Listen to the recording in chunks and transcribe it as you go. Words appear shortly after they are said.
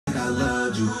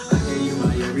loved you. I gave you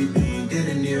my everything,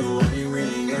 didn't need a wedding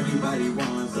ring. Everybody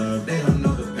wants love, they don't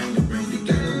know the pain it brings.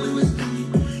 Together we was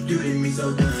clean, you did me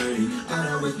so dirty.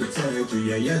 I'd always protect you,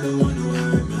 yeah, you're the one who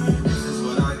hurt me. This is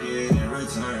what I did in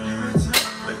return.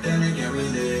 But then again, we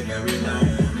live and we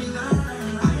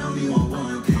learn. I only want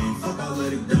one thing, fuck all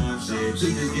of the dumb shit.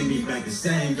 Please just give me back the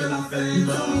same, girl, I fell in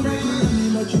love. You told me that you love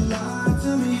me, but you lied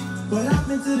to me. What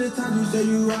happened to the time you said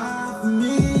you ride for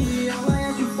me? All I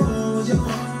asked you for was your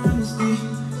honesty.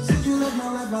 Said you loved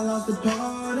my life, I lost a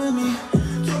part of me.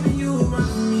 Told me you would run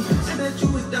for me, said that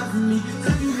you would die for me.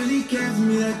 Said you really cared for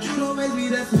me, that you'd always be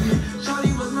there for me.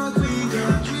 Shawty was my queen, girl,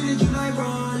 I treated you like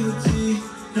royalty.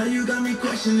 Now you got me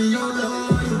questioning your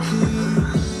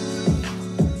loyalty.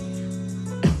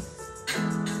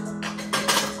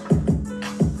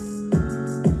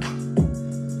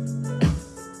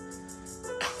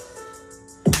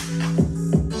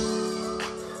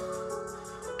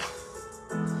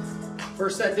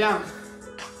 First set down.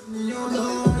 Your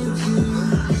loyalty.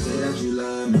 You say that you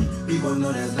love me, people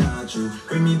know that's not true.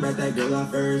 Bring me back that girl I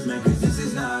first met, cause this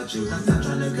is not you. I'm not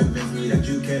trying to convince me that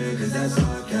you care, cause that's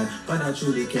all cap. But I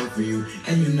truly care for you,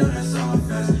 and you know that's all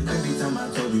fast. Every time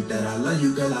I told you that I love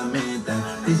you, girl, I meant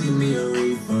that. Please give me a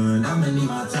refund, I'ma need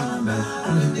my time back.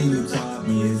 Only thing you taught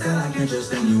me is that I can't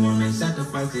trust anyone. Man,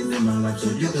 sacrificing in my life so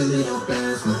you can live your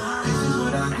best one. This is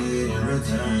what I get in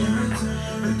return.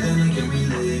 But then again, we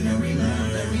live and we learn.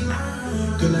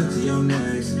 Good luck to your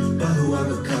next, but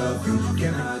whoever cut you,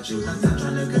 can't hide you. I'm not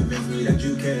trying to convince me that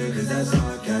you care, cause that's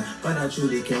all cap. But I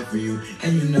truly care for you,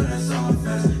 and you know that's all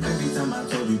fast. Every time I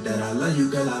told you that I love you,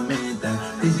 girl, I meant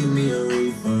that. Please give me a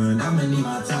refund, I'ma need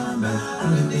my time back.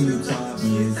 Only thing you taught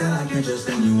me is that I can't trust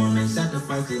anyone. Man,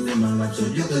 sacrificing in my life so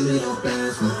you can live your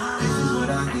best one. This is what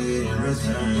I get in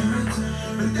return.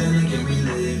 But then again, we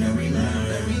live and we learn.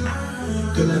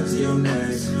 Good luck to your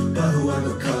next, but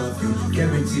whoever cuff you,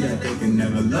 guarantee that they can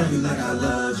never love you like I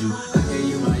loved you. I gave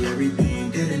you my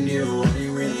everything, didn't need a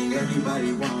wedding ring.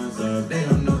 Everybody wants love, they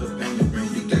don't know the pain it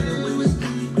brings. Together we was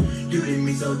clean, you did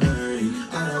me so dirty.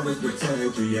 I'd always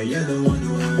protect you, yeah, you're the one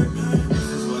who hurt me. This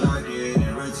is what I did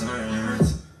in return.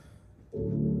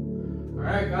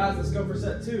 Alright guys, let's go for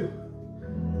set 2.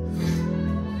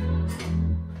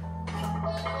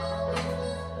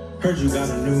 Heard you got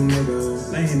a new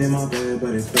nigga, laying in my bed,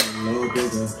 but it felt a little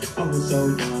bigger. I was so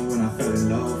young when I fell in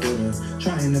love with her,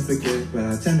 trying to forget, but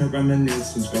I tend to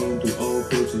reminisce when scrolling through old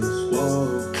pictures.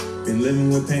 Whoa, been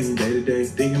living with pain day to day,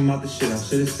 thinking about the shit I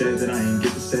should've said that I ain't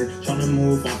get to say. Trying to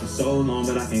move on for so long,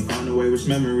 but I can't find a way. Which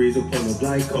memories will pull up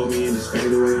like Kobe and just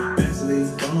fade away. Mentally,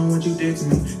 don't know what you did to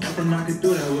me, nothing I could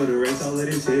do that would erase all of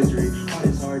this history. All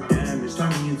this hard damage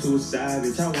turned me into a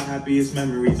savage. Our happiest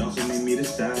memories also made me the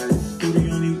saddest. You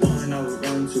the only one I would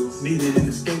run to, needed an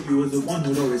escape, you was the one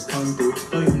who'd always come through.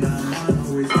 Though you're not mine,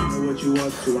 always wonder what you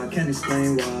up to. I can't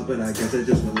explain why, but I guess I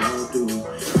just what love do. And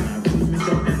I really miss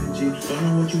your energy, don't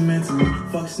know what you meant to me.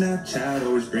 Fuck Snapchat,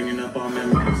 always bringing up our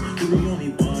memories. You the only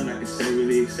one I can say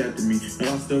really accepted me.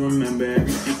 No, I still remember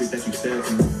every secret that you said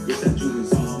to me. Wish that you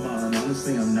was all mine,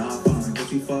 honestly I'm not fine.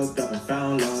 Cause we fucked up and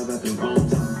found love at the wrong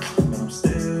time. But I'm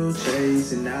still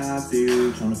chasing after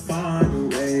you, trying to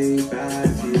find a way back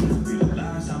to you.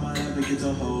 Get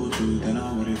to hold you, then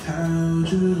I would've held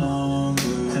you longer.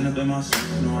 Tend to blame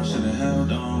myself, no I should've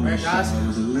held on. Right, guys. I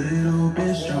was a little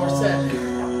bit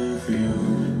stronger for you.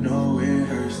 No, it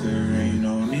hurts, there ain't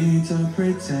no need to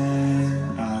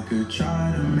pretend. I could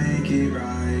try to make it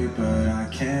right, but I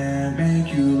can't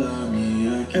make you love me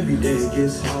again. Every day it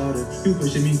gets harder, you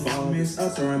pushing me far. Miss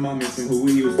us, or am I missing who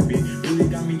we used to be? Really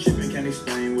got me tripping, can't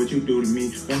explain what you do to me.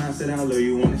 When I said I love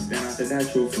you, understand, I said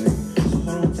that truthfully. So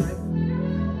hold on tight.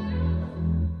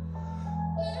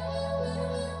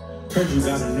 Heard you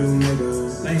got a new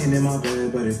nigga, laying in my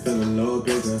bed, but it felt a little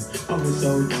bigger. I was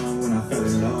so young when I fell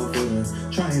in love with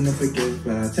her, trying to forget,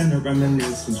 but I tend to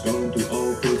reminisce when scrolling through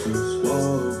old pictures.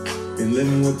 Whoa, been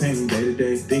living with pain day to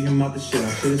day, thinking about the shit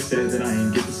I should've said that I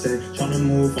ain't get to say. Trying to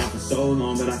move on for so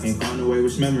long, but I can't find a way.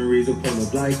 Which memories will pull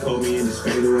up like Kobe and just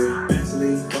fade away.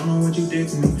 Mentally, don't know what you did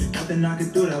to me, nothing I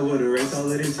could do that would erase all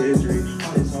of this history.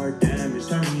 All this hard damage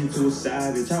turned me into a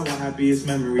savage. Our happiest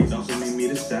memories also made me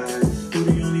the saddest. You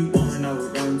the only one I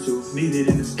would run to, needed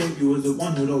an escape, you was the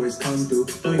one who'd always come through.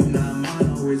 Though you're not mine,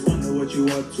 always wonder what you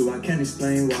up to. I can't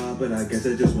explain why, but I guess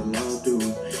I just what love do.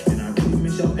 And I really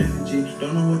miss your energy,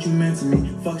 don't know what you meant to me.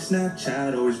 Fuck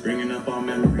Snapchat, always bringing up our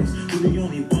memories. You the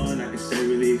only one I can say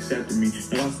really accepted me.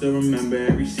 No, I still remember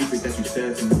every secret that you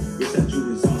said to me. Wish that you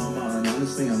was all mine,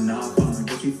 honestly I'm not fine.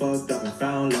 Cause we fucked up and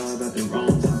found love at the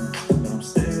wrong time. But I'm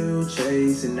still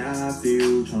chasing after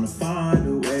you, trying to find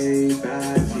a way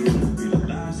back to you. Be the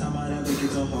last time I'd ever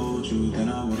get to hold you, then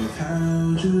I would've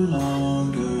held you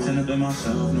longer. Tend to blame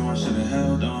myself, know I should've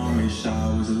held on. Wish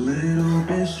I was a little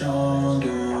bit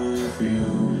stronger for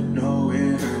you. Know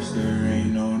it hurts, there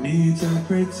ain't no need to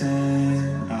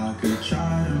pretend. I could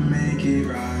try to make it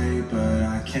right, but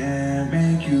I can't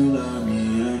make you love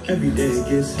me again. Every day it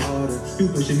gets harder, you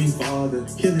pushing me farther,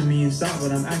 killing me inside,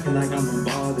 but I'm acting like I'm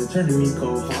unbothered, turning me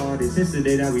cold-hearted since the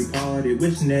day that we parted.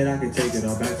 Wishing that I could take it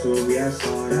all back to where we had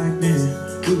started. Back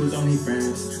then, we was only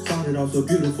friends. Started off so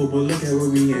beautiful, but look at where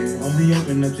we in. Only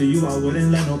open up to you, I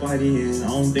wouldn't let nobody in. I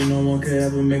don't think no one could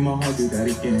ever make my heart do that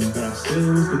again. But I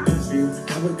still was the best for you,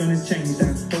 never gonna change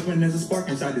that. Hoping there's a spark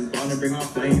inside this bond to bring our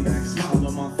flame back. Smile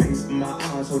on my face, but my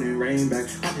eyes holding rain back.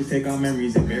 I just take our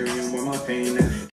memories and bury them where my pain at.